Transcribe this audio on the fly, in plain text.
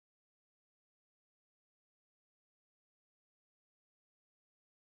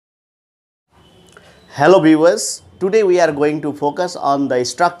Hello viewers, today we are going to focus on the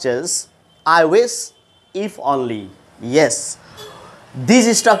structures I wish, if only. Yes,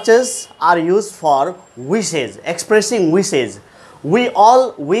 these structures are used for wishes, expressing wishes. We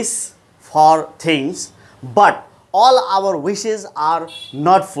all wish for things, but all our wishes are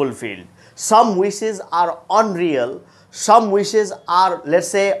not fulfilled. Some wishes are unreal, some wishes are, let's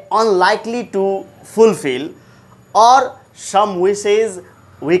say, unlikely to fulfill, or some wishes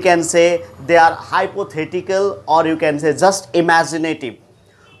we can say they are hypothetical, or you can say just imaginative.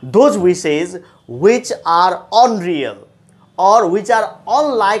 Those wishes which are unreal or which are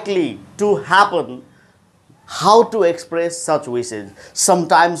unlikely to happen, how to express such wishes?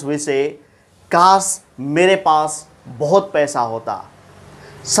 Sometimes we say काश मेरे पास बहुत पैसा होता.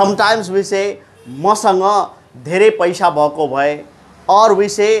 Sometimes we say मसँग धेरै पैसा भएको भए, or we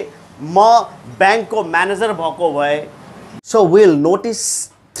say म बैंकको म्यानेजर भएको भए. So we'll notice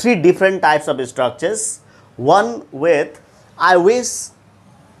three different types of structures. One with I wish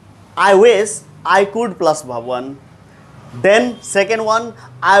I could plus Bhavan. Then second one,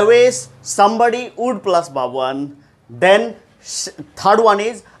 I wish somebody would plus Bhavan. Then third one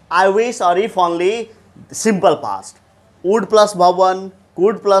is I wish or if only simple past. Would plus Bhavan,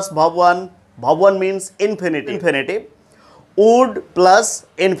 could plus Bhavan. Bhavan means infinitive. Would plus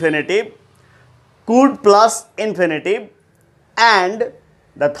infinitive. Could plus infinitive. And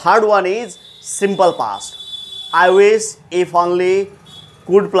the third one is simple past. I wish if only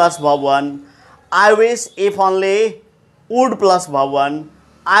could plus Bhavan. I wish if only would plus Bhavan.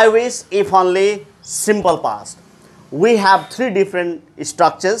 I wish if only simple past. We have three different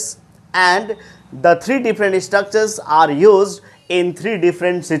structures, and the three different structures are used in three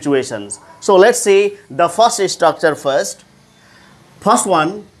different situations. So let's see the first structure first. First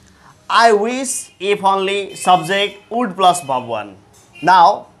one, I wish if only subject would plus Bhavan.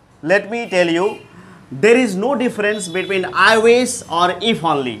 Now let me tell you, there is no difference between I wish or if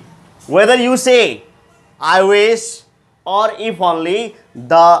only. Whether you say I wish or if only,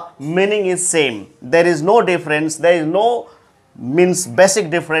 the meaning is same. There is no difference. There is no basic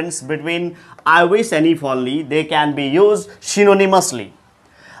difference between I wish and if only. They can be used synonymously.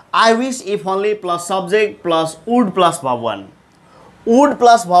 I wish if only plus subject plus would plus Bhavan. Would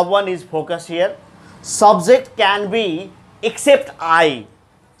plus Bhavan is focus here. Subject can be except I.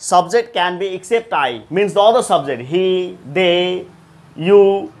 Subject can be except I, means the other subject, he, they,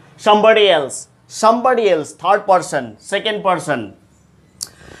 you, somebody else, third person, second person.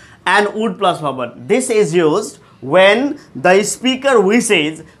 And would plus Bhavan. This is used when the speaker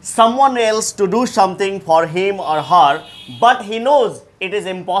wishes someone else to do something for him or her, but he knows it is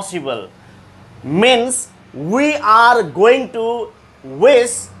impossible. Means we are going to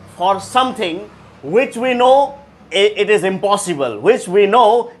wish for something which we know it is impossible, which we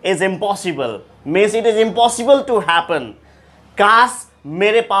know is impossible, means it is impossible to happen. काश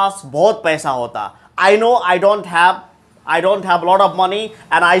मेरे पास बहुत पैसा होता. I know I don't have a lot of money,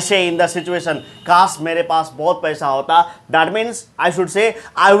 and I say in the situation, काश मेरे पास बहुत पैसा होता. That means I should say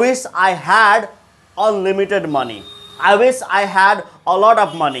I wish I had unlimited money. I wish I had a lot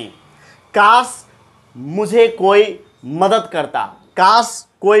of money. काश मुझे कोई मदद करता. काश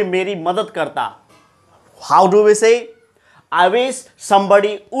कोई मेरी मदद करता. How do we say? I wish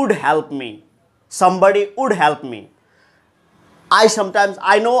somebody would help me. Somebody would help me.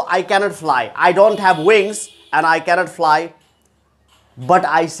 I know I cannot fly. I don't have wings and I cannot fly. But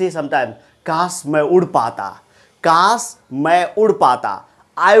I say sometimes, काश मैं उड़ पाता. काश मैं उड़ पाता.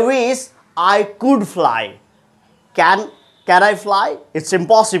 I wish I could fly. Can I fly? It's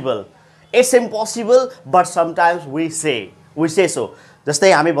impossible. It's impossible, but sometimes we say so.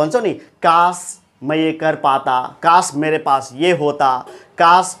 जस्तै हामी भन्छौँ नि, काश मैं ये कर पाता, काश मेरे पास ये होता,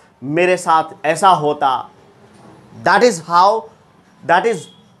 काश मेरे साथ ऐसा होता. That is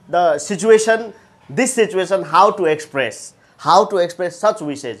the situation, this situation, how to express such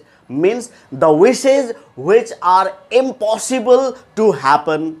wishes. Means the wishes which are impossible to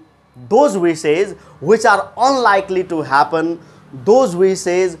happen, those wishes which are unlikely to happen, those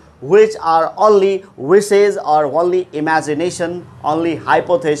wishes which are only wishes or only imagination, only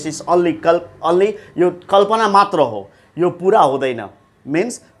hypothesis, only यो कल्पना मात्र हो, यो पूरा हुँदैन.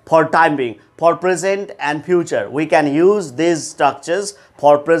 Means for time being, for present and future, we can use these structures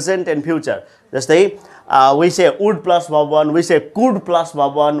for present and future. जस्तै we say would plus Bhavan, we say could plus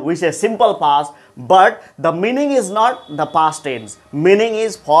Bhavan, we say simple past, but the meaning is not the past tense. Meaning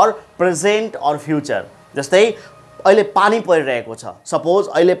is for present or future. जस्तै अहिले पानी परिरहेको छ. Suppose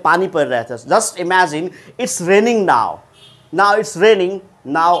अहिले पानी परिरहेको छ. Just imagine it's raining now. Now it's raining.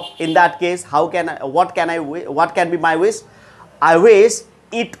 Now in that case, what can be my wish? I wish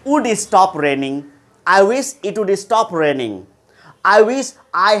it would stop raining. I wish it would stop raining. I wish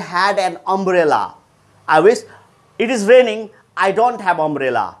I had an umbrella. I wish it is raining, I don't have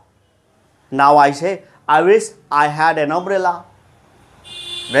umbrella. Now I say, I wish I had an umbrella.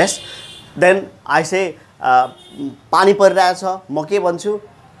 Rest. Then I say, पानी परिरहेछ म के भन्छु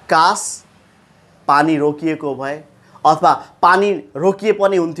काश पानी रोकिएको भए अथवा पानी रोकिए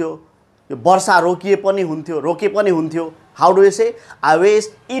पनि हुन्थ्यो वर्षा रोकिए पनि हुन्थ्यो रोके पनि हुन्थ्यो हाउ डु यु से आई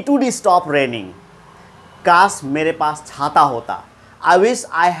विश इट वुड स्टप रेनिङ काश मेरे पास छाता होता I wish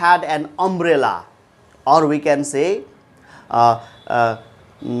I had an umbrella और वी क्यान से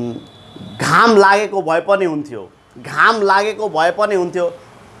घाम लागेको भए पनि हुन्थ्यो घाम लागेको भए पनि हुन्थ्यो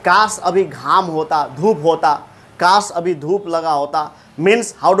काश अभी घाम होता धूप होता काश अभी धूप लगा होता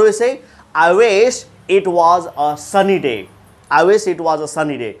means how do you say I wish it was a sunny day I wish it was a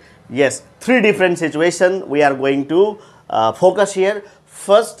sunny day yes three different situations we are going to focus here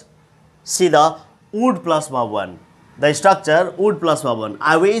first see the would plus verb 1 the structure would plus verb 1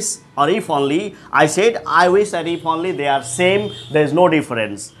 I wish or if only I said I wish and if only they are same there is no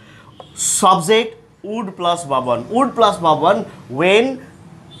difference subject would plus verb 1 would plus verb 1 when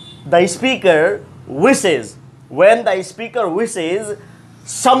the speaker wishes when the speaker wishes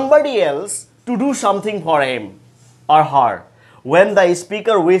somebody else to do something for him or her when the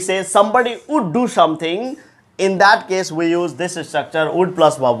speaker wishes somebody would do something in that case we use this structure would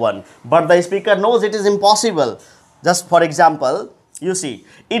plus verb 1 but the speaker knows it is impossible just for example you see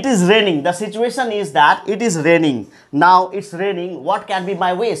it is raining the situation is that it is raining now it's raining what can be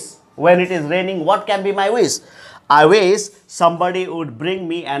my wish when it is raining what can be my wish I wish somebody would bring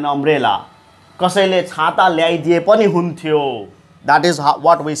me an umbrella. कसैले छाता ल्याइदिए पनि हुन्थ्यो. That is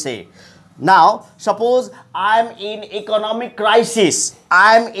what we say. Now, suppose I am in economic crisis.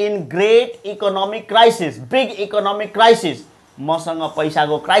 I am in great economic crisis. Big economic crisis. मसँग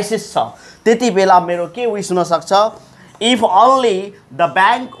पैसाको crisis छ. त्यति बेला मेरो के विश हुन सक्छ? If only the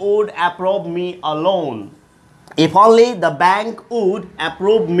bank would approve me a loan. If only the bank would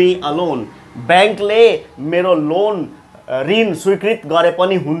approve me a loan. बैंकले मेरो लोन ऋण स्वीकृत गरे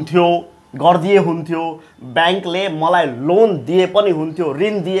पनि हुन्थ्यो गर्दिए हुन्थ्यो बैंकले मलाई लोन दिए पनि हुन्थ्यो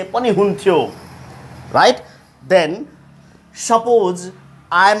ऋण दिए पनि हुन्थ्यो right then suppose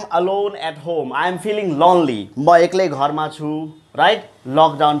I am alone at home I am feeling lonely म एक्लै घरमा छु right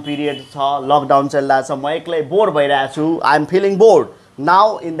लकडाउन पिरियड छ लकडाउन चलिरहेछ म एक्लै बोर भइरहेको छु I am feeling bored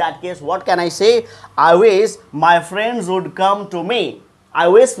now in that case what can I say I wish my friends would come to me I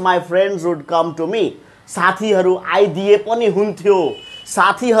wish my friends would come to me. साथीहरु आइदिए पनि हुन्थ्यो.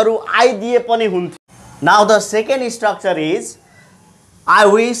 साथीहरु आइदिए पनि हुन्थ्यो. Now the second structure is I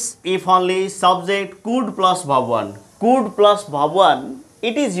wish if only subject could plus verb 1. Could plus verb 1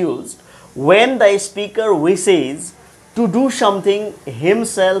 it is used when the speaker wishes to do something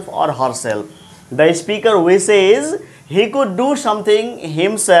himself or herself. The speaker wishes he could do something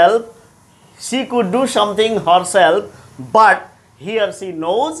himself, she could do something herself, but he or she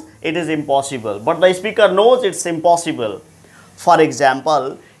knows it is impossible. But the speaker knows it's impossible. For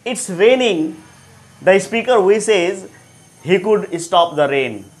example, it's raining. The speaker wishes he could stop the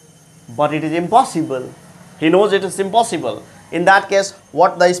rain. But it is impossible. He knows it is impossible. In that case,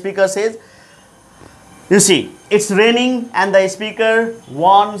 what the speaker says? You see, it's raining and the speaker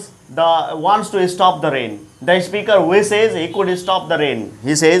wants to stop the rain. The speaker wishes he could stop the rain.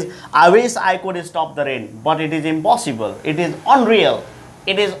 He says, I wish I could stop the rain, but it is impossible. It is unreal.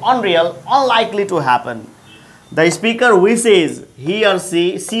 It is unreal, unlikely to happen. The speaker wishes he or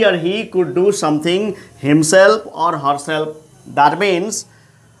she or he could do something himself or herself. That means,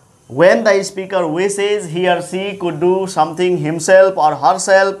 when the speaker wishes he or she could do something himself or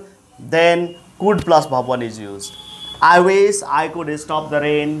herself, then could plus verb 1 is used. I wish I could stop the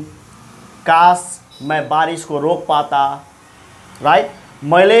rain. काश मैं बारिश को रोक पाता right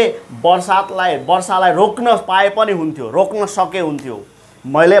मैले वर्षालाई रोक्न पाए पनि हुन्थ्यो रोक्न सके हुन्थ्यो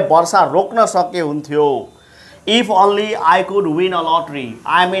मैले वर्षा रोक्न सके हुन्थ्यो if only I could win a lottery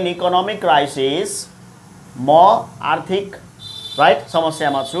I am in economic crisis म आर्थिक राइट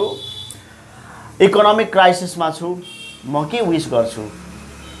समस्यामा छु इकोनोमिक क्राइसिसमा छु म के विश गर्छु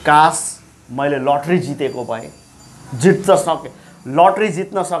काश मैले लटरी जितेको भए लटरी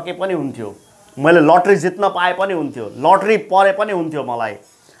जित्न सके पनि हुन्थ्यो मैले लटरी जित्न पाए पनि हुन्थ्यो लटरी परे पनि हुन्थ्यो मलाई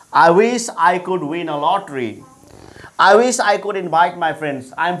I wish I could win a lottery I wish I could invite my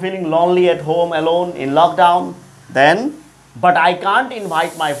friends I am feeling lonely at home alone in lockdown then but I can't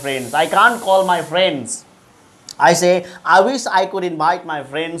invite my friends I can't कल my friends आई से I wish I could invite my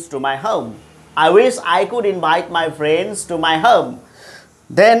friends to my home I wish I could invite my friends to my home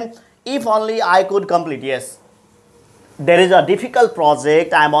then if only I could complete yes there is a difficult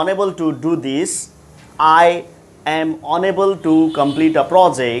project I am unable to do this I am unable to complete a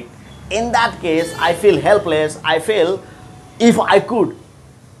project, in that case I feel helpless. I feel if I could,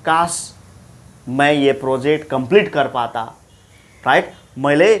 काश मैं ये project complete कर पाता, right,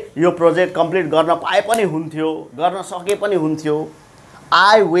 मैले यो project complete गर्न पाए पनि हुन्थ्यो, गर्न सके पनि हुन्थ्यो.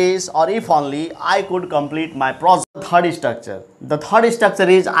 I wish, or if only I could complete my project. Third structure. The third structure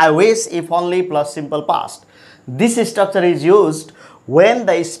is I wish, if only plus simple past. This structure is used when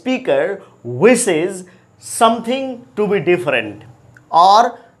the speaker wishes something to be different,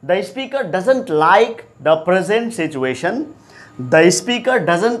 or the speaker doesn't like the present situation. The speaker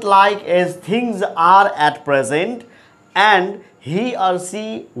doesn't like as things are at present, and he or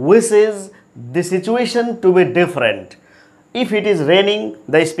she wishes the situation to be different. If it is raining,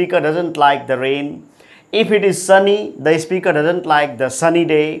 the speaker doesn't like the rain. If it is sunny, the speaker doesn't like the sunny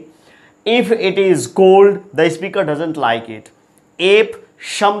day. If it is cold, the speaker doesn't like it. If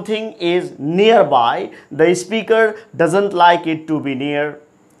something is nearby, the speaker doesn't like it to be near.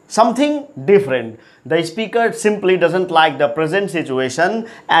 Something different. The speaker simply doesn't like the present situation,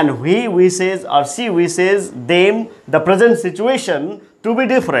 and he wishes or she wishes them, the present situation, to be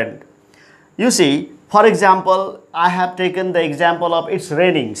different. You see, for example, I have taken the example of it's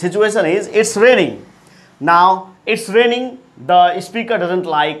raining. Situation is it's raining. Now it's raining. The speaker doesn't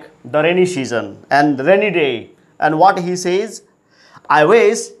like the rainy season and rainy day. And what he says, I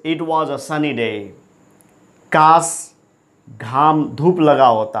wish it was a sunny day. काश घाम धूप लगा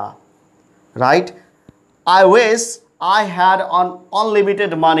होता. Right? I wish I had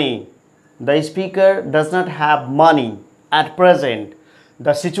unlimited money. The speaker does not have money at present.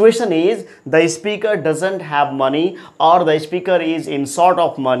 The situation is the speaker doesn't have money, or the speaker is in short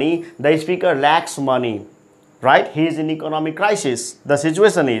of money. The speaker lacks money, right? He is in economic crisis. The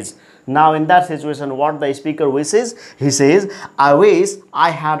situation is. Now in that situation, what the speaker wishes? He says, I wish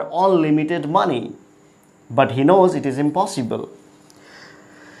I had unlimited money. But he knows it is impossible.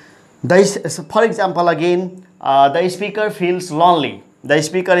 For example, again, the speaker feels lonely. The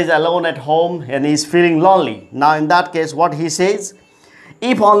speaker is alone at home and he is feeling lonely. Now in that case, what he says?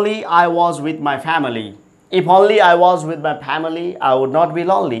 If only I was with my family. If only I was with my family, I would not be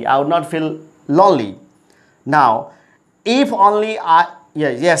lonely. I would not feel lonely. Now, if only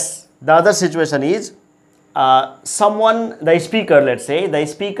yes, the other situation is the speaker, let's say, the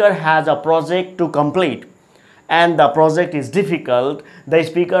speaker has a project to complete and the project is difficult. The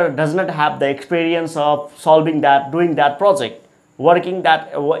speaker does not have the experience of solving that, doing that project, working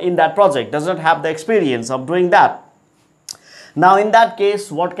that in that project, does not have the experience of doing that. Now in that case,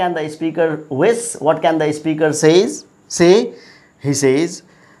 what can the speaker wish? What can the speaker say? He says,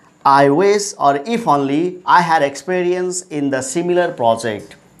 I wish, or if only I had experience in the similar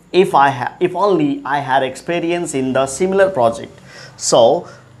project. If only I had experience in the similar project. So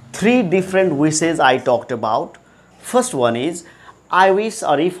three different wishes I talked about. First one is I wish,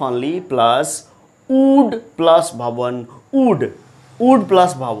 or if only plus would plus bhavan. Would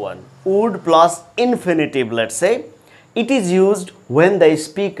plus bhavan. Would plus infinitive, let's say. It is used when the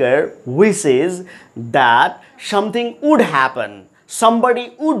speaker wishes that something would happen.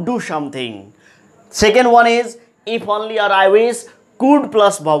 Somebody would do something. Second one is if only, or I wish, could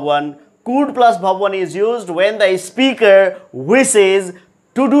plus bhavan. Could plus bhavan is used when the speaker wishes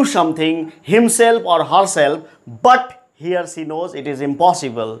to do something himself or herself, but he or she knows it is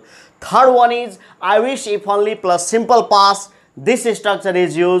impossible. Third one is I wish, if only plus simple past. This structure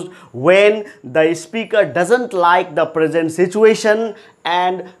is used when the speaker doesn't like the present situation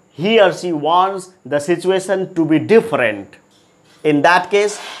and he or she wants the situation to be different. In that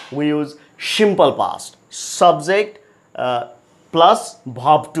case, we use simple past. Subject plus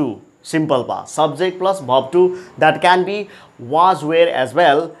verb to. Simple past. Subject plus verb to. That can be was, were as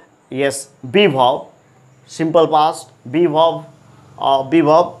well. Yes, be verb. Simple past. Be verb. Be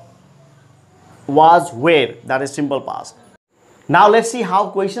verb. Was, were. That is simple past. Now let's see how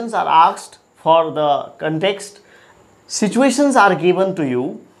questions are asked for the context. Situations are given to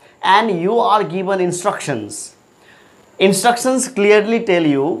you and you are given instructions. Instructions clearly tell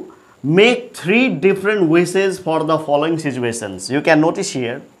you make three different wishes for the following situations. You can notice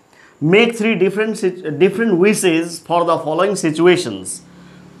here, make three different wishes for the following situations.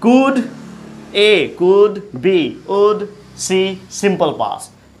 Could, A, could, B, would, C, simple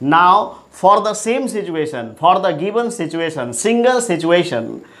past. Now for the same situation, for the given situation, single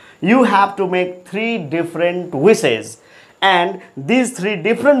situation, you have to make three different wishes, and these three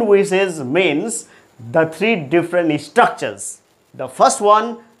different wishes means the three different structures. The first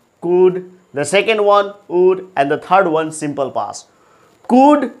one could, the second one would, and the third one simple past.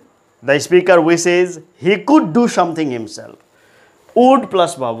 Could, the speaker wishes he could do something himself. Would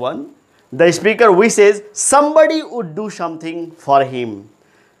plus bhavan. The speaker wishes somebody would do something for him.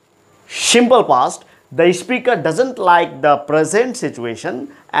 Simple past, the speaker doesn't like the present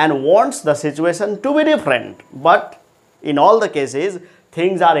situation and wants the situation to be different. But in all the cases,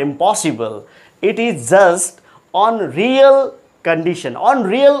 things are impossible. It is just on real condition, on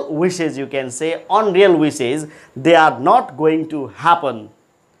real wishes, you can say, on real wishes, they are not going to happen.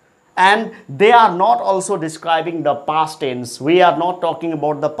 And they are not also describing the past tense. We are not talking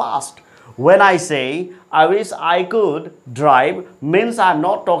about the past. When I say, I wish I could drive, means I am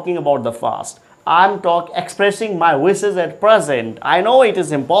not talking about the past. I am expressing my wishes at present. I know it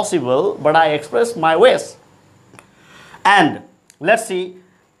is impossible, but I express my wish. And let's see,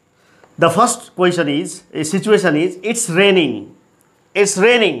 the first question is, situation is, it's raining. It's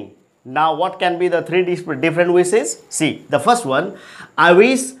raining. Now what can be the three different wishes? See, the first one, I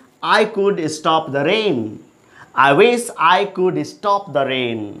wish I could stop the rain. I wish I could stop the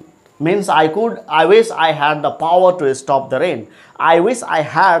rain. Means I wish I had the power to stop the rain. I wish I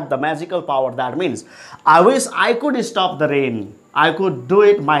had the magical power. That means I wish I could stop the rain. I could do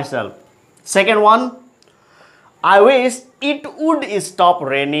it myself. Second one, I wish it would stop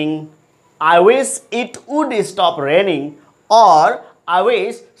raining. I wish it would stop raining. Or I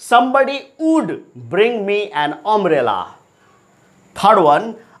wish somebody would bring me an umbrella. Third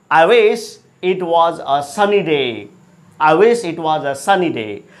one, I wish it was a sunny day. I wish it was a sunny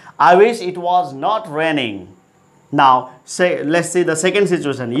day. I wish it was not raining. Now, let's see the second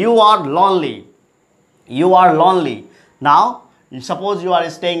situation. You are lonely. You are lonely. Now, suppose you are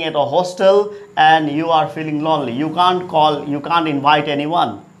staying at a hostel and you are feeling lonely. You can't call, you can't invite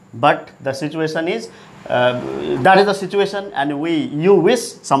anyone. But the situation is, that is the situation, and you wish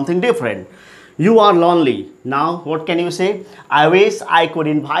something different. You are lonely. Now, what can you say? I wish I could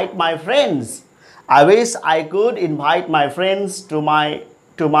invite my friends. I wish I could invite my friends to my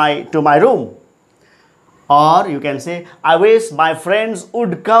room. Or you can say, I wish my friends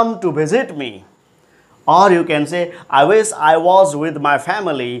would come to visit me. Or you can say, I wish I was with my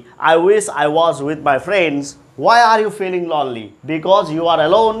family. I wish I was with my friends. Why are you feeling lonely? Because you are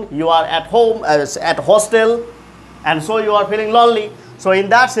alone, you are at home, at hostel, and so you are feeling lonely. So in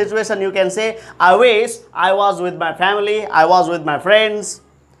that situation, you can say, I wish I was with my family, I was with my friends.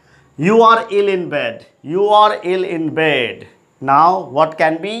 You are ill in bed. You are ill in bed. Now, what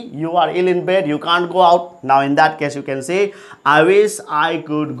can be? You are ill in bed, you can't go out. Now, in that case, you can say, I wish I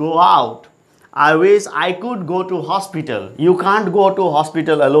could go out. I wish I could go to hospital. You can't go to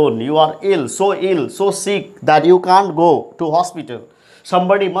hospital alone. You are ill, so sick that you can't go to hospital.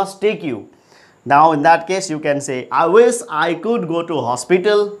 Somebody must take you. Now, in that case, you can say, I wish I could go to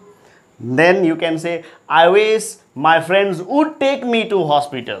hospital. Then you can say, I wish my friends would take me to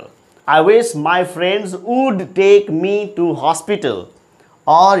hospital. I wish my friends would take me to hospital.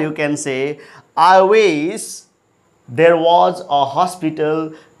 Or you can say, I wish there was a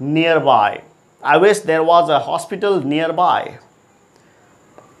hospital nearby. I wish there was a hospital nearby.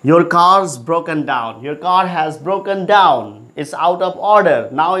 Your car's broken down. Your car has broken down. It's out of order.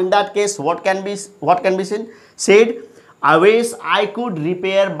 Now in that case, what can be said? I wish I could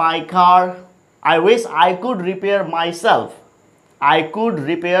repair my car. I wish I could repair myself. I could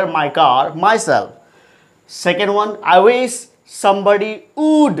repair my car myself. Second one, I wish somebody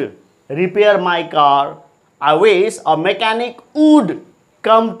would repair my car. I wish a mechanic would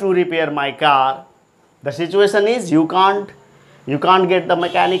come to repair my car. The situation is you can't get the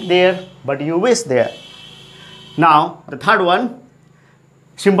mechanic there, but you wish there. Now the third one,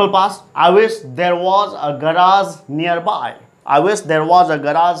 simple past, I wish there was a garage nearby. I wish there was a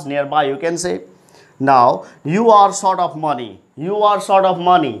garage nearby, you can say. Now you are short of money. You are short of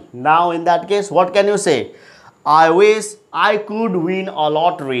money. Now in that case, what can you say? I wish I could win a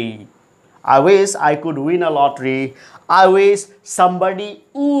lottery. I wish I could win a lottery. I wish somebody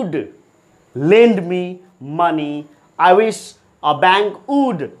would lend me money. I wish a bank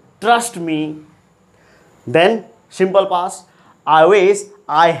would trust me. Then simple past, I wish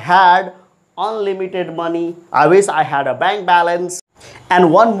I had unlimited money. I wish I had a bank balance.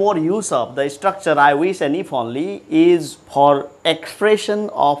 And one more use of the structure I wish and if only is for expression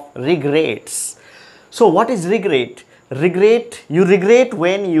of regrets. So what is regret? You regret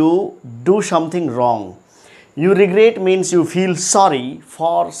when you do something wrong. You regret means you feel sorry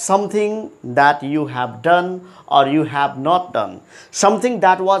for something that you have done or you have not done. Something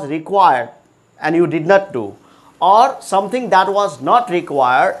that was required and you did not do. Or something that was not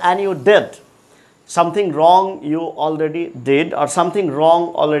required and you did. Something wrong you already did or something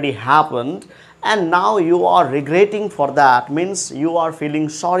wrong already happened and now you are regretting for that, means you are feeling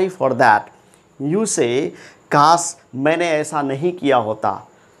sorry for that. You say, काश मैंने ऐसा नहीं किया होता.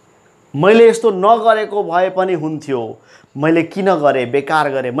 मैले यस्तो नगरेको भए पनि हुन्थ्यो, मैले किन गरे, बेकार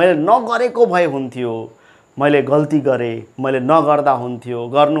गरे, मैले नगरेको भए हुन्थ्यो, मैले गल्ती गरे, मैले नगर्दा हुन्थ्यो,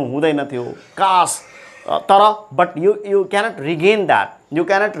 गर्नु हुँदैन थियो, काश तर but you cannot regain that, you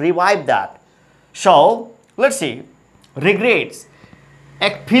cannot revive that. So let's see, regrets,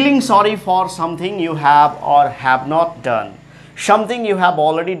 feeling sorry for something you have or have not done, something you have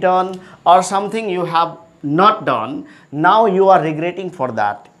already done or something you have not done, now you are regretting for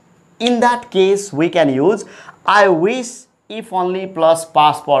that. In that case we can use I wish if only plus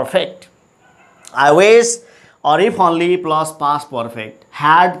past perfect. I wish or if only plus past perfect,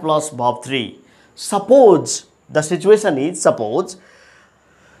 had plus verb 3. Suppose the situation is, suppose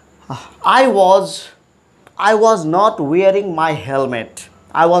I was not wearing my helmet.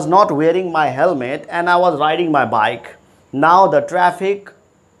 I was not wearing my helmet and I was riding my bike. Now the traffic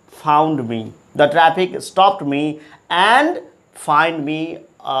found me. The traffic stopped me and find me.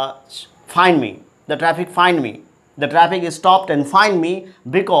 The traffic find me. The traffic stopped and find me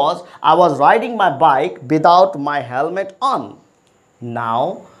because I was riding my bike without my helmet on.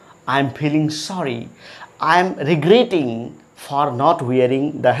 Now I am feeling sorry. I am regretting for not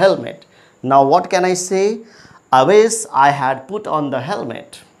wearing the helmet. Now what can I say? I wish I had put on the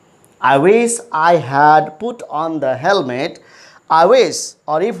helmet. I wish I had put on the helmet. I wish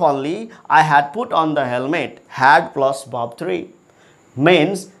or if only I had put on the helmet, had plus verb 3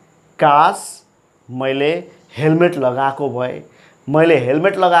 means काश मैले helmet लगाएको भए, मैले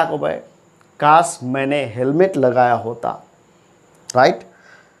helmet लगाएको भए, काश मैंने helmet लगाया होता, right?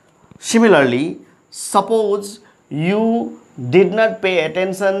 Similarly, suppose you did not pay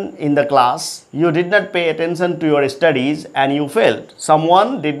attention in the class, you did not pay attention to your studies and you failed.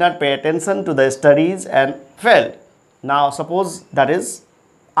 Someone did not pay attention to the studies and failed. Now suppose that is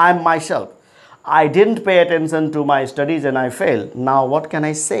I am myself. I didn't pay attention to my studies and I failed. Now what can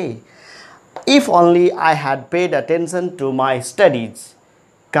I say? If only I had paid attention to my studies,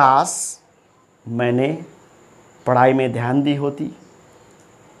 काश मैंने पढ़ाई में ध्यान दी होती.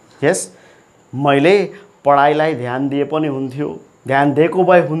 Yes, मैले पढाइलाई ध्यान दिए पनि हुन्थ्यो, ध्यान दिएको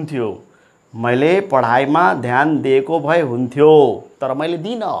भए हुन्थ्यो, मैले पढाइमा ध्यान दिएको भए हुन्थ्यो, तर मैले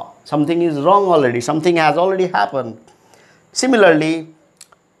दिन. Something is wrong already, something has already happened. Similarly,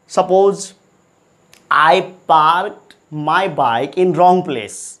 suppose I parked my bike in wrong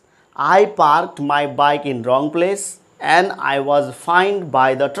place. I parked my bike in wrong place and I was fined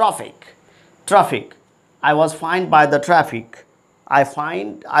by the traffic. I was fined by the traffic.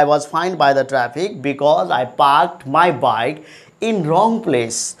 I was fined by the traffic because I parked my bike in wrong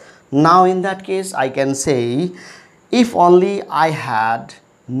place. Now in that case I can say if only I had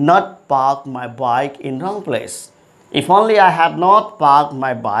not parked my bike in wrong place. If only I had not parked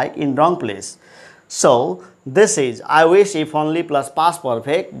my bike in wrong place. So this is I wish if only plus past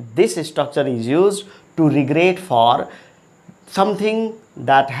perfect. This structure is used to regret for something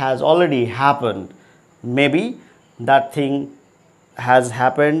that has already happened. Maybe that thing has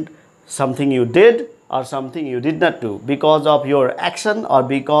happened, something you did or something you did not do because of your action or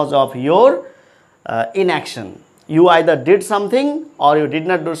because of your inaction. You either did something or you did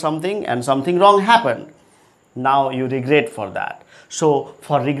not do something and something wrong happened. Now you regret for that. So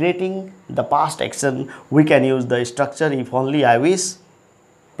for regretting the past action, we can use the structure if only I wish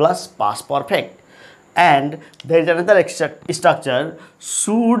plus past perfect. And there is another structure,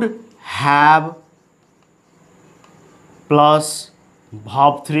 should have plus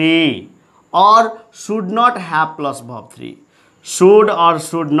verb 3 or should not have plus verb 3. Should or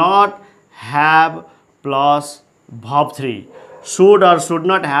should not have plus verb 3. Should or should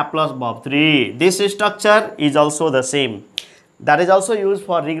not have plus verb 3. This structure is also the same. That is also used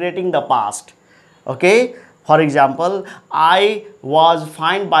for regretting the past. Okay. For example, I was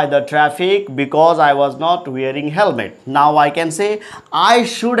fined by the traffic because I was not wearing helmet. Now I can say I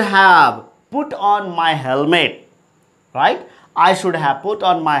should have put on my helmet. Right? I should have put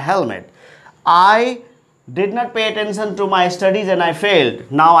on my helmet. I did not pay attention to my studies and I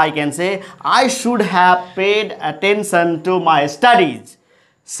failed. Now I can say I should have paid attention to my studies.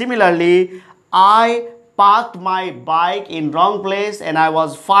 Similarly, I parked my bike in wrong place and I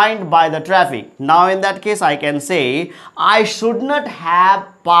was fined by the traffic. Now in that case I can say I should not have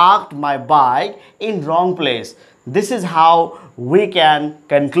parked my bike in wrong place. This is how we can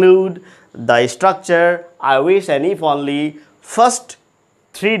conclude the structure I wish and if only. First,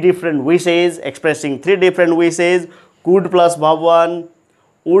 three different wishes, expressing three different wishes, could plus verb 1,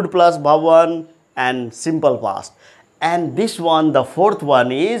 would plus verb 1 and simple past. And this one, the fourth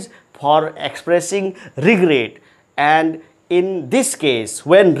one, is for expressing regret. And in this case,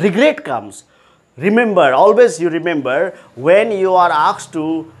 when regret comes, Remember, always you remember, when you are asked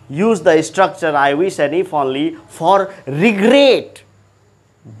to use the structure I wish and if only for regret,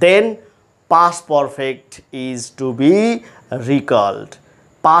 then past perfect is to be recalled.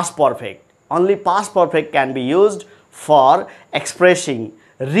 Past perfect. Only past perfect can be used for expressing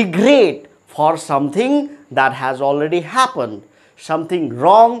regret for something that has already happened, something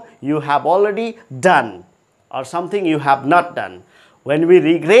wrong you have already done, or something you have not done. When we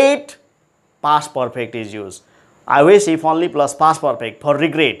regret, past perfect is used. I wish if only plus past perfect for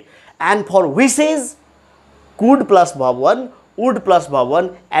regret. And for wishes, could plus verb 1, would plus verb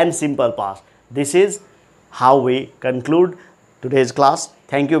 1 and simple past. This is how we conclude today's class.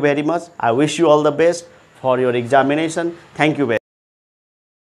 Thank you very much. I wish you all the best for your examination. Thank you very much.